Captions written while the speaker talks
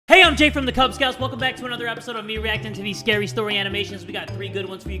Jay from the Kubz Scouts. Welcome back to another episode of me reacting to these scary story animations. We got 3 good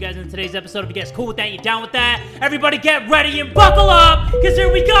ones for you guys in today's episode. If you guys cool with that, you down with that? Everybody get ready and buckle up, because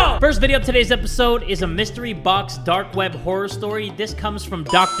here we go! First video of today's episode is a mystery box dark web horror story. This comes from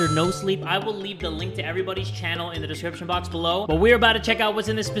Dr. No Sleep. I will leave the link to everybody's channel in the description box below. But we're about to check out what's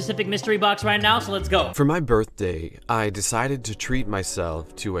in this specific mystery box right now, so let's go. For my birthday, I decided to treat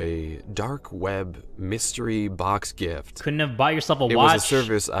myself to a dark web mystery box gift. Couldn't have bought yourself a watch. It was a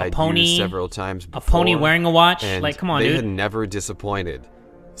service I'd used several times before. A pony wearing a watch? And like, come on, dude. They had never disappointed,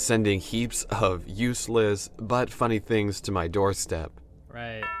 sending heaps of useless but funny things to my doorstep.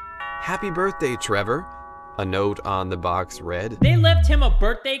 Right. Happy birthday, Trevor. A note on the box read. They left him a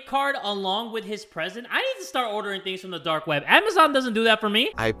birthday card along with his present. I need to start ordering things from the dark web. Amazon doesn't do that for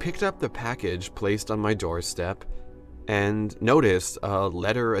me. I picked up the package placed on my doorstep and noticed a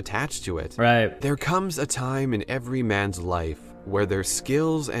letter attached to it. Right. There comes a time in every man's life where their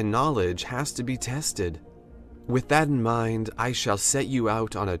skills and knowledge has to be tested. With that in mind, I shall set you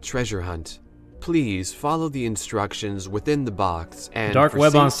out on a treasure hunt. Please follow the instructions within the box and dark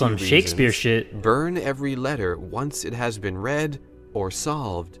web on some reasons, Shakespeare shit. Burn every letter once it has been read or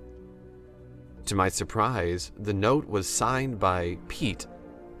solved. To my surprise, the note was signed by Pete,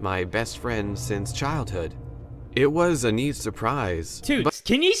 my best friend since childhood. It was a neat surprise. Dude,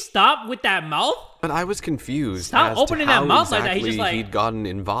 can you stop with that mouth? But I was confused Stop as opening to how that mouth exactly like that. He's just like, he'd gotten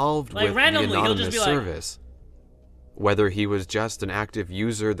involved like with randomly, the he'll anonymous just be like, service. Whether he was just an active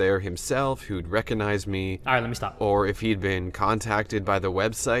user there himself who'd recognize me, all right, let me stop. Or if he'd been contacted by the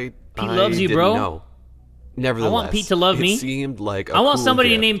website, Pete loves you, bro. Know. Nevertheless, I want Pete to love me. It seemed like a I want cool somebody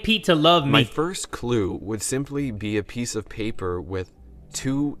gift. named Pete to love me. My first clue would simply be a piece of paper with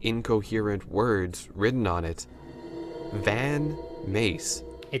 2 incoherent words written on it. Van Mace.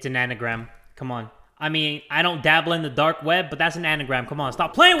 It's an anagram. Come on. I mean, I don't dabble in the dark web, but that's an anagram. Come on,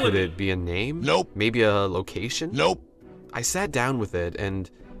 stop playing with Could me. it be a name? Nope. Maybe a location? Nope. I sat down with it and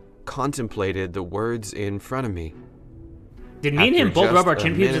contemplated the words in front of me. Did me and him both rub our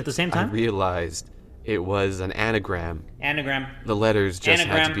chin pubes at the same I time? realized it was an anagram. Anagram. The letters just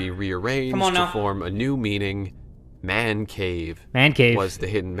Anagram. had to be rearranged to form a new meaning. Man cave. Man cave was the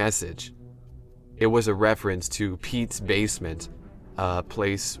hidden message. It was a reference to Pete's basement, a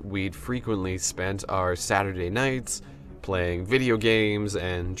place we'd frequently spent our Saturday nights playing video games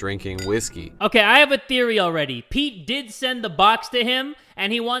and drinking whiskey. Okay, I have a theory already. Pete did send the box to him,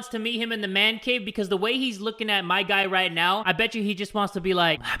 and he wants to meet him in the man cave because the way he's looking at my guy right now, I bet you he just wants to be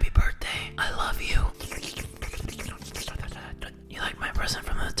like, happy birthday, I love you. You like my present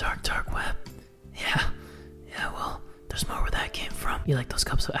from the dark web? Yeah, well, there's more where that came from. You like those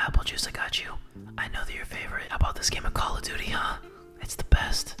cups of apple juice I got you? I know they're your favorite. How about this game of Call of Duty, huh? It's the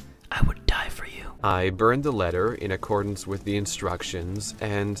best. I would die for you. I burned the letter in accordance with the instructions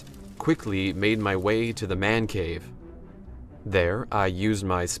and quickly made my way to the man cave. There, I used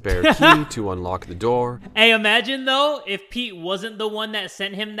my spare key to unlock the door. Hey, imagine though, if Pete wasn't the one that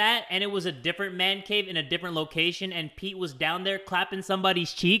sent him that, and it was a different man cave in a different location, and Pete was down there clapping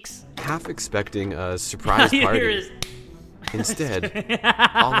somebody's cheeks. Half expecting a surprise party. Instead,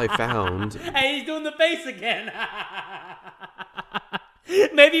 all I found... Hey, he's doing the face again.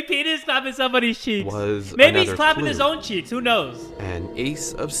 Maybe Pete is clapping somebody's cheeks. Maybe he's clapping his own cheeks. Who knows? An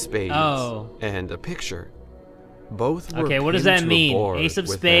ace of spades and a picture. Both were okay, what does that mean? Ace of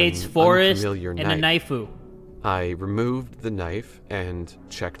spades, forest, and a knifeu. I removed the knife and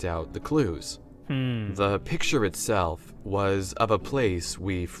checked out the clues. The picture itself was of a place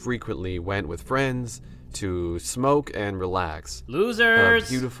we frequently went with friends to smoke and relax. Losers! A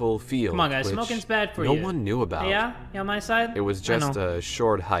beautiful field. Come on, guys, smoking's bad for you. No one knew about. Yeah? You on my side? It was just a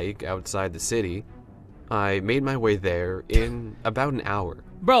short hike outside the city. I made my way there in about an hour.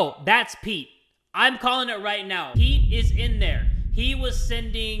 Bro, that's Pete. I'm calling it right now. Pete is in there. He was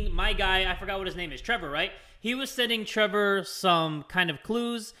sending my guy, I forgot what his name is, Trevor, right? He was sending Trevor some kind of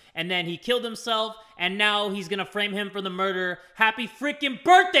clues, and then he killed himself, and now he's gonna frame him for the murder. Happy freaking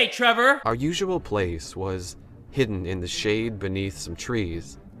birthday, Trevor! Our usual place was hidden in the shade beneath some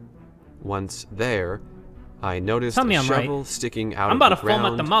trees. Once there, I noticed a shovel sticking out of the ground. I'm about to foam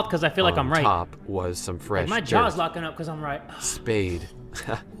at the mouth because I feel like I'm right. On top was some fresh my jaw's locking up because I'm right. Spade.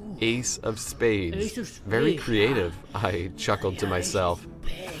 Ace of spades. Ace of spades. Very creative, I chuckled to myself.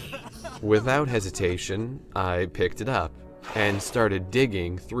 Without hesitation, I picked it up and started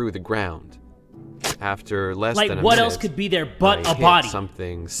digging through the ground. After less than a minute, what else could be there but a body?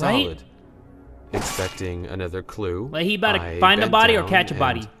 Something solid. Expecting another clue. Like he about to find a body or catch a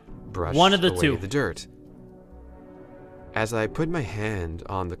body. One of the two. The dirt. As I put my hand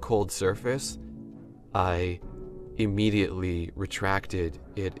on the cold surface, I immediately retracted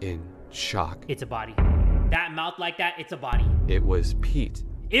it in shock. It's a body. That mouth like that, it's a body. It was Pete.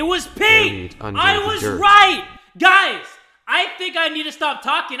 It was Pete! Buried under I the was dirt. right! Guys, I think I need to stop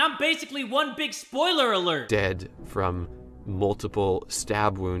talking. I'm basically one big spoiler alert. Dead from multiple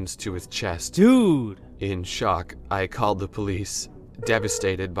stab wounds to his chest. Dude. In shock, I called the police,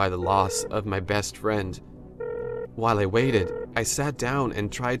 devastated by the loss of my best friend. While I waited, I sat down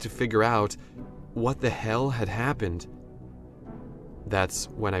and tried to figure out what the hell had happened. That's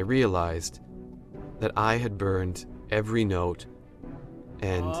when I realized that I had burned every note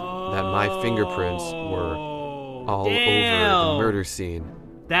and that my fingerprints were all over the murder scene.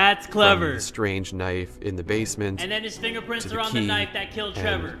 That's clever. From the strange knife in the basement. And then his fingerprints to are on the knife that killed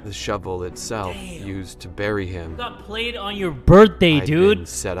Trevor. The shovel itself used to bury him. You got played on your birthday, dude. Been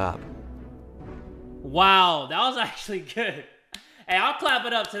set up. Wow, that was actually good. Hey, I'll clap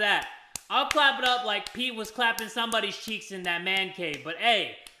it up to that. I'll clap it up like Pete was clapping somebody's cheeks in that man cave. But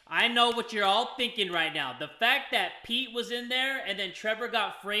hey, I know what you're all thinking right now. The fact that Pete was in there and then Trevor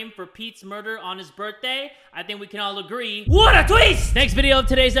got framed for Pete's murder on his birthday, I think we can all agree. What a twist! Next video of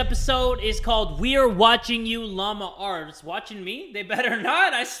today's episode is called We're Watching You, Llama Arts. Watching me? They better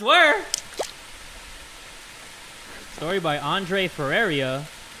not, I swear. Story by Andre Ferreira.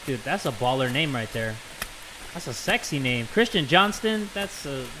 Dude, that's a baller name right there. That's a sexy name. Christian Johnston, that's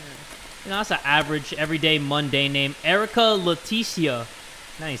a... You know, that's an average, everyday, mundane name. Erica Leticia.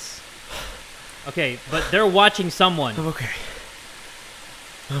 Nice. Okay, but they're watching someone. I'm okay.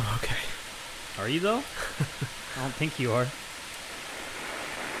 I'm okay. Are you, though? I don't think you are.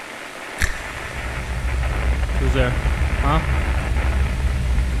 Who's there? Huh?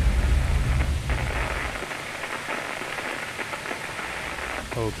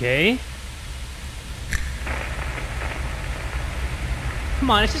 Okay. Come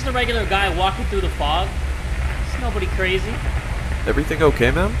on, it's just a regular guy walking through the fog. It's nobody crazy. Everything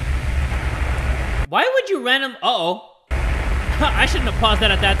okay, man? Why would you random... Uh-oh. I shouldn't have paused that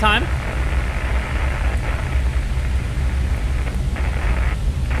at that time.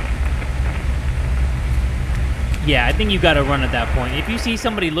 Yeah, I think you gotta run at that point. If you see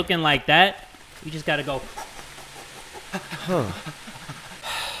somebody looking like that, you just gotta go... Huh.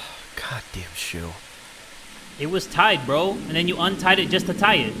 Goddamn shoe. It was tied, bro. And then you untied it just to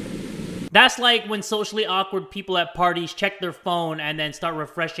tie it. That's like when socially awkward people at parties check their phone and then start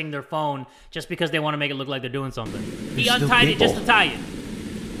refreshing their phone just because they want to make it look like they're doing something. He untied it just to tie it.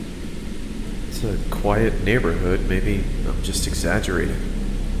 It's a quiet neighborhood. Maybe I'm just exaggerating.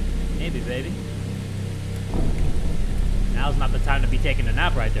 Maybe, baby. Now's not the time to be taking a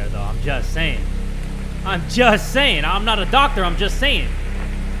nap right there, though. I'm just saying. I'm just saying. I'm not a doctor. I'm just saying.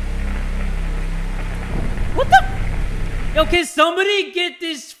 What the? Yo, can somebody get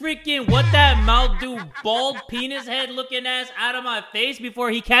this freaking what that mouth do bald penis head looking ass out of my face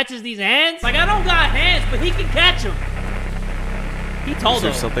before he catches these hands? Like, I don't got hands, but he can catch them. He told Is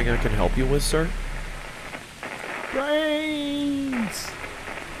them. there something I can help you with, sir? Brains.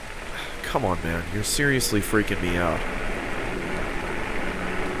 Come on, man. You're seriously freaking me out.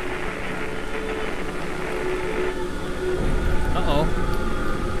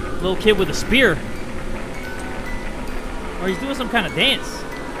 Uh-oh. Little kid with a spear. Or he's doing some kind of dance.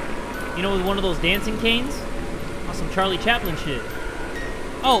 You know, with one of those dancing canes? On some Charlie Chaplin shit.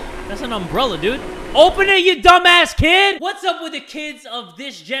 Oh, that's an umbrella, dude. Open it, you dumbass kid! What's up with the kids of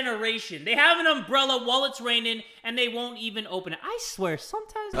this generation? They have an umbrella while it's raining, and they won't even open it. I swear,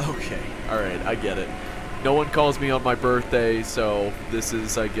 sometimes... Okay, alright, I get it. No one calls me on my birthday, so this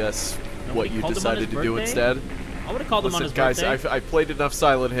is, I guess, what you decided to do instead. I would have called him on his birthday. Guys, I played enough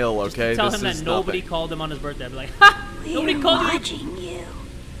Silent Hill, okay? Just tell him that nobody called him on his birthday. I'd be like, ha! Nobody called watching you.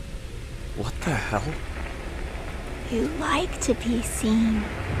 What the hell? You like to be seen.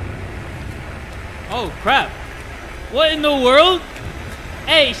 Oh, crap. What in the world?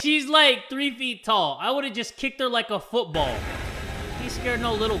 Hey, she's like 3 feet tall. I would have just kicked her like a football. You scared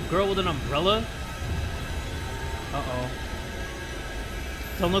no little girl with an umbrella? Uh-oh.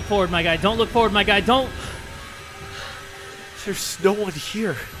 Don't look forward, my guy. Don't look forward, my guy. Don't... There's no one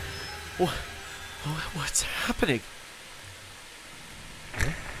here. What's happening?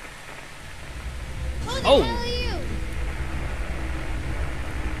 Oh!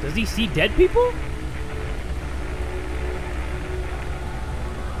 Does he see dead people?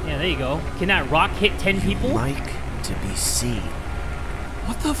 Yeah, there you go. Can that rock hit 10 people? Like to be seen.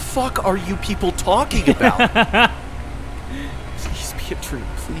 What the fuck are you people talking about? Please be a dream.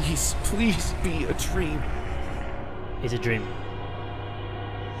 Please be a dream. It's a dream.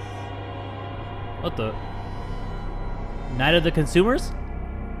 What the? Night of the Consumers?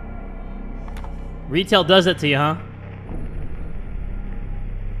 Retail does that to you, huh?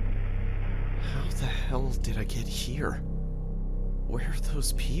 hell did I get here? Where are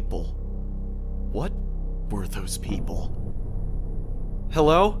those people? What were those people?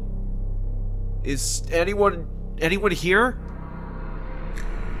 Hello? Is anyone here?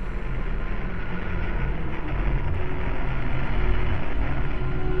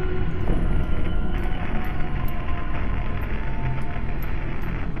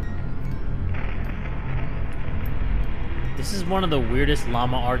 This is one of the weirdest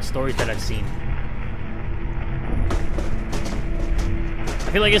Llama Arts stories that I've seen.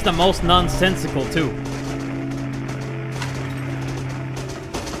 I feel like it's the most nonsensical, too.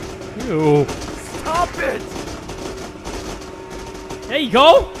 Ew. Stop it! There you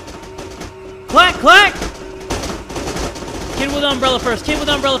go! Clack, clack! Kid with umbrella first, kid with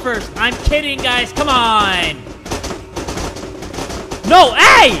umbrella first. I'm kidding, guys, come on! No,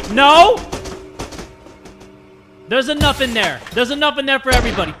 hey! No! There's enough in there. There's enough in there for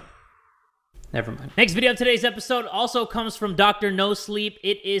everybody. Never mind. Next video of today's episode also comes from Dr. No Sleep.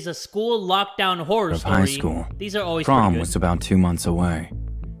 It is a school lockdown horror story. High school. These are always Prom pretty good. was about 2 months away.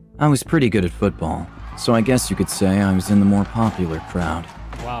 I was pretty good at football, so I guess you could say I was in the more popular crowd.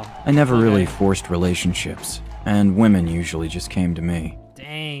 Wow. I never really forced relationships, and women usually just came to me.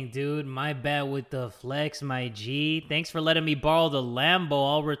 Dang, dude, my bad with the flex, my G. Thanks for letting me borrow the Lambo.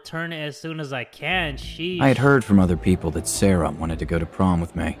 I'll return it as soon as I can. Sheesh. I had heard from other people that Sarah wanted to go to prom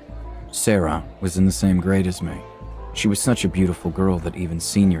with me. Sarah was in the same grade as me. She was such a beautiful girl that even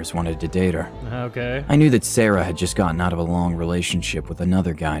seniors wanted to date her. Okay. I knew that Sarah had just gotten out of a long relationship with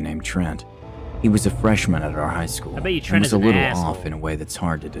another guy named Trent. He was a freshman at our high school. I bet you and Trent was is a an little asshole. off in a way that's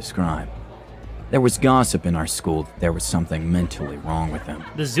hard to describe. There was gossip in our school that there was something mentally wrong with him.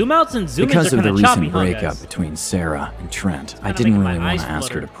 The zoom outs and zoom ins Because are of the kind of choppy, recent huh, breakup guys? between Sarah and Trent, I kinda didn't making really my want eyes to ask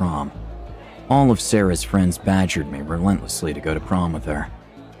her flutter. to prom. All of Sarah's friends badgered me relentlessly to go to prom with her.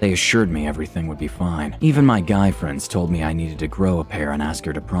 They assured me everything would be fine. Even my guy friends told me I needed to grow a pair and ask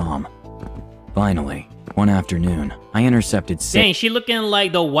her to prom. Finally, one afternoon, I intercepted Dang, she looking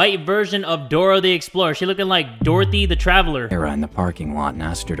like the white version of Dora the Explorer. She looking like Dorothy the Traveler. Sarah in the parking lot and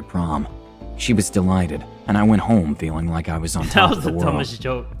asked her to prom. She was delighted, and I went home feeling like I was on That top was of the the world. dumbest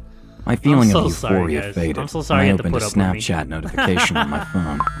joke. My feeling I'm so of sorry, euphoria guys. faded, I'm so sorry and you I had to opened a put up with me. Snapchat notification on my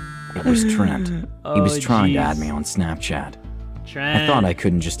phone. It was Trent. He was Oh, trying to jeez. add me on Snapchat. Trent. I thought I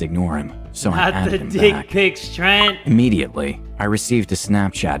couldn't just ignore him, so I Not added the him dick back. pics, Trent. Immediately, I received a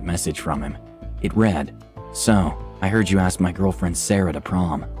Snapchat message from him. It read, "So, I heard you asked my girlfriend Sarah to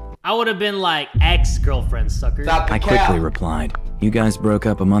prom." I would have been like ex-girlfriend, sucker. I quickly replied, "You guys broke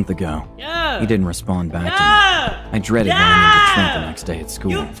up a month ago." Yeah. He didn't respond back to me. Yeah. I dreaded running into Trent the next day at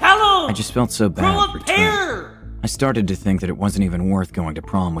school. You tell him. I just felt so Grow bad a for Trent. pair. I started to think that it wasn't even worth going to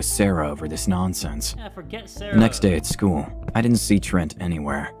prom with Sarah over this nonsense. Yeah, forget Sarah. The next day at school, I didn't see Trent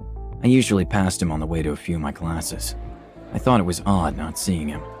anywhere. I usually passed him on the way to a few of my classes. I thought it was odd not seeing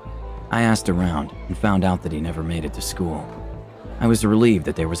him. I asked around and found out that he never made it to school. I was relieved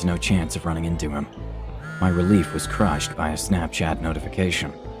that there was no chance of running into him. My relief was crushed by a Snapchat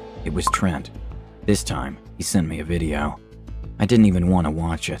notification. It was Trent. This time, he sent me a video. I didn't even want to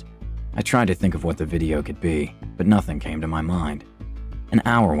watch it. I tried to think of what the video could be, but nothing came to my mind. An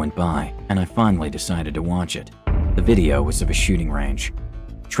hour went by, and I finally decided to watch it. The video was of a shooting range.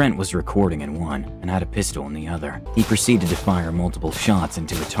 Trent was recording in one and had a pistol in the other. He proceeded to fire multiple shots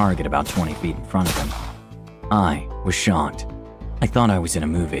into a target about 20 feet in front of him. I was shocked. I thought I was in a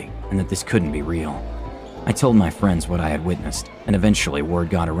movie and that this couldn't be real. I told my friends what I had witnessed, and eventually word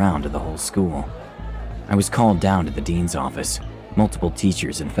got around to the whole school. I was called down to the dean's office. Multiple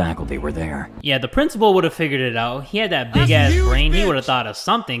teachers and faculty were there. Yeah, the principal would have figured it out. He had that big-ass brain. He would have thought of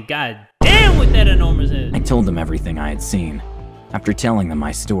something. God damn with that enormous head. I told them everything I had seen. After telling them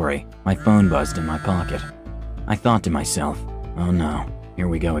my story, my phone buzzed in my pocket. I thought to myself, oh no, here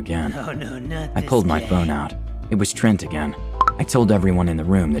we go again. Oh no, not I pulled my phone out. It was Trent again. I told everyone in the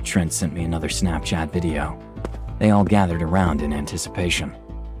room that Trent sent me another Snapchat video. They all gathered around in anticipation.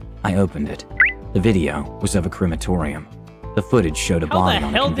 I opened it. The video was of a crematorium. The footage showed a How the body on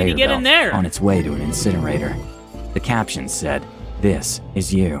a hell did he conveyor get in belt there? on its way to an incinerator. The caption said, "This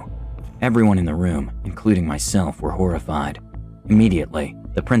is you." Everyone in the room, including myself, were horrified. Immediately,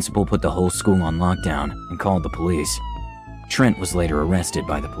 the principal put the whole school on lockdown and called the police. Trent was later arrested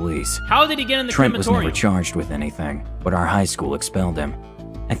by the police. How did he get in the Trent was crematorium? never charged with anything, but our high school expelled him.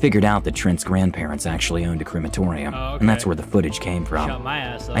 I figured out that Trent's grandparents actually owned a crematorium, Oh, okay. and that's where the footage came from. Shut my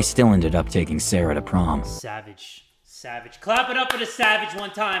ass up. I still ended up taking Sarah to prom. Savage. Savage. Clap it up for the savage one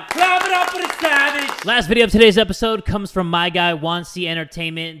time. Clap it up for the savage. Last video of today's episode comes from my guy, Wansee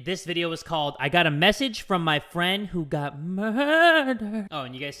Entertainment. This video is called, I Got a Message from My Friend Who Got Murdered. Oh,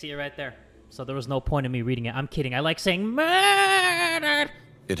 and you guys see it right there. So there was no point in me reading it. I'm kidding. I like saying murdered.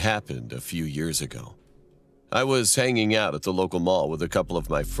 It happened a few years ago. I was hanging out at the local mall with a couple of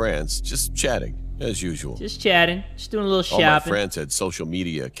my friends, just chatting, as usual. Just chatting. Just doing a little All shopping. my friends had social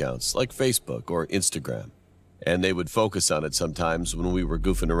media accounts like Facebook or Instagram, and they would focus on it sometimes when we were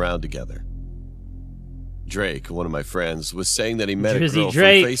goofing around together. Drake, one of my friends, was saying that he met a girl from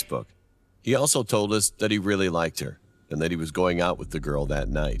Facebook. He also told us that he really liked her and that he was going out with the girl that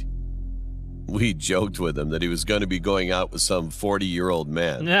night. We joked with him that he was going to be going out with some 40-year-old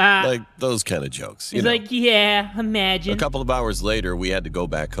man. Like those kind of jokes. He's like, yeah, imagine. A couple of hours later, we had to go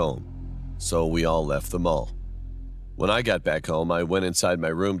back home, so we all left the mall. When I got back home, I went inside my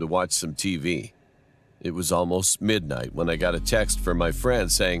room to watch some TV. It was almost midnight when I got a text from my friend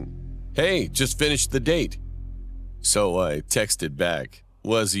saying, "Hey, just finished the date." So I texted back,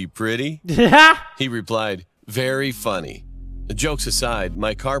 "Was he pretty?" He replied, "Very funny. Jokes aside,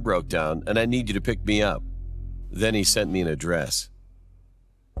 my car broke down and I need you to pick me up." Then he sent me an address.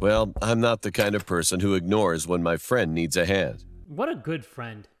 Well, I'm not the kind of person who ignores when my friend needs a hand. What a good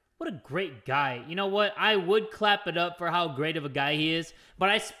friend. What a great guy. You know what? I would clap it up for how great of a guy he is, but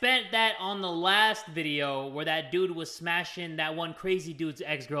I spent that on the last video where that dude was smashing that one crazy dude's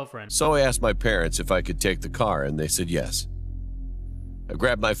ex-girlfriend. So I asked my parents if I could take the car, and they said yes. I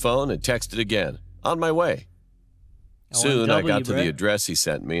grabbed my phone and texted again. On my way. Soon I got to the address he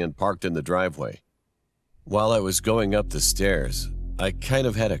sent me and parked in the driveway. While I was going up the stairs, I kind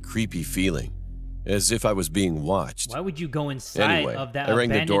of had a creepy feeling, as if I was being watched. Why would you go inside of that I rang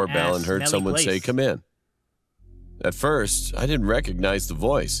the doorbell and heard smelly someone place? say, "Come in." At first, I didn't recognize the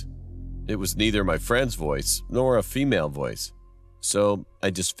voice. It was neither my friend's voice nor a female voice, so I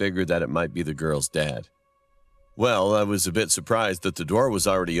just figured that it might be the girl's dad. Well, I was a bit surprised that the door was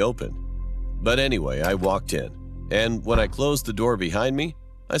already open. But anyway, I walked in. And when I closed the door behind me,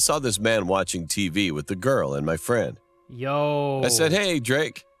 I saw this man watching TV with the girl and my friend. Yo. I said, "Hey,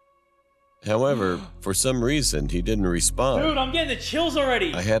 Drake." However, for some reason, he didn't respond. Dude, I'm getting the chills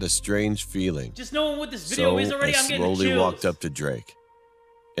already. I had a strange feeling. Just knowing what this video is already, I'm getting the chills. I slowly walked up to Drake,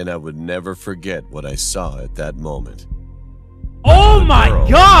 and I would never forget what I saw at that moment. Oh my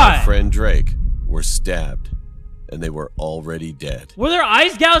God! My friend Drake were stabbed, and they were already dead. Were their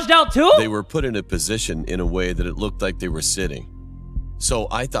eyes gouged out too? They were put in a position in a way that it looked like they were sitting. So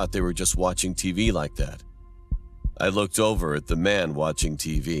I thought they were just watching TV like that. I looked over at the man watching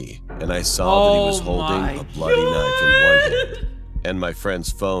TV, and I saw that he was holding a bloody knife in one hand and my friend's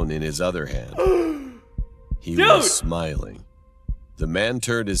phone in his other hand. He was smiling. The man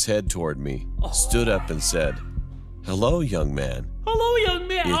turned his head toward me, stood up and said, "Hello, young man." Hello, young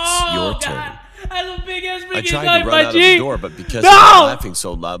man. It's your turn. I have a big ass I tried to run out of the door, but because I was laughing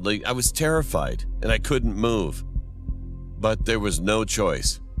so loudly, I was terrified, and I couldn't move. But there was no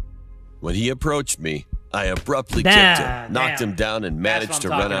choice. When he approached me, I abruptly kicked him, knocked him down, and managed to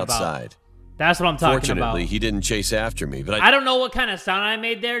run outside. That's what I'm talking about. Fortunately, he didn't chase after me, but I don't know what kind of sound I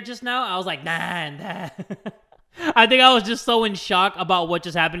made there just now. I was like, nah. I think I was just so in shock about what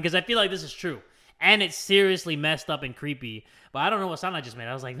just happened because I feel like this is true. And it's seriously messed up and creepy. But I don't know what sound I just made.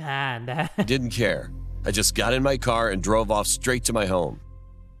 I was like, nah. Didn't care. I just got in my car and drove off straight to my home.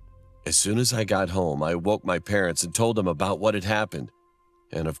 As soon as I got home, I woke my parents and told them about what had happened.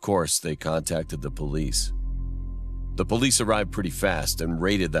 And of course, they contacted the police. The police arrived pretty fast and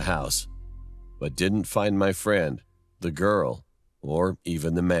raided the house, but didn't find my friend, the girl, or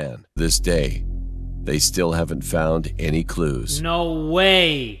even the man. This day, they still haven't found any clues. No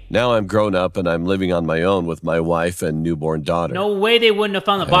way. Now I'm grown up and I'm living on my own with my wife and newborn daughter. No way they wouldn't have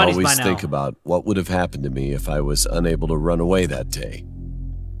found the bodies by now. I always think about what would have happened to me if I was unable to run away that day.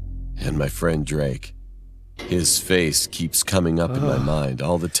 And my friend Drake, his face keeps coming up in my mind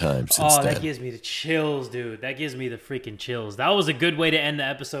all the time since then. Oh, that gives me the chills, dude. That gives me the freaking chills. That was a good way to end the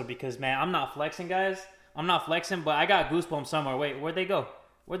episode because, man, I'm not flexing, guys. I'm not flexing, but I got goosebumps somewhere. Wait, where'd they go?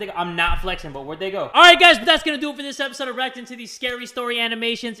 Where'd they go? I'm not flexing, but where'd they go? All right, guys, but that's going to do it for this episode of reacting to these scary story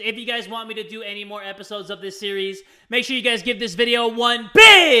animations. If you guys want me to do any more episodes of this series, make sure you guys give this video one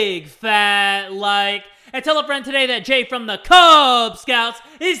big fat like. And tell a friend today that Jay from the Kubz Scouts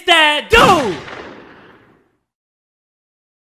is that dude!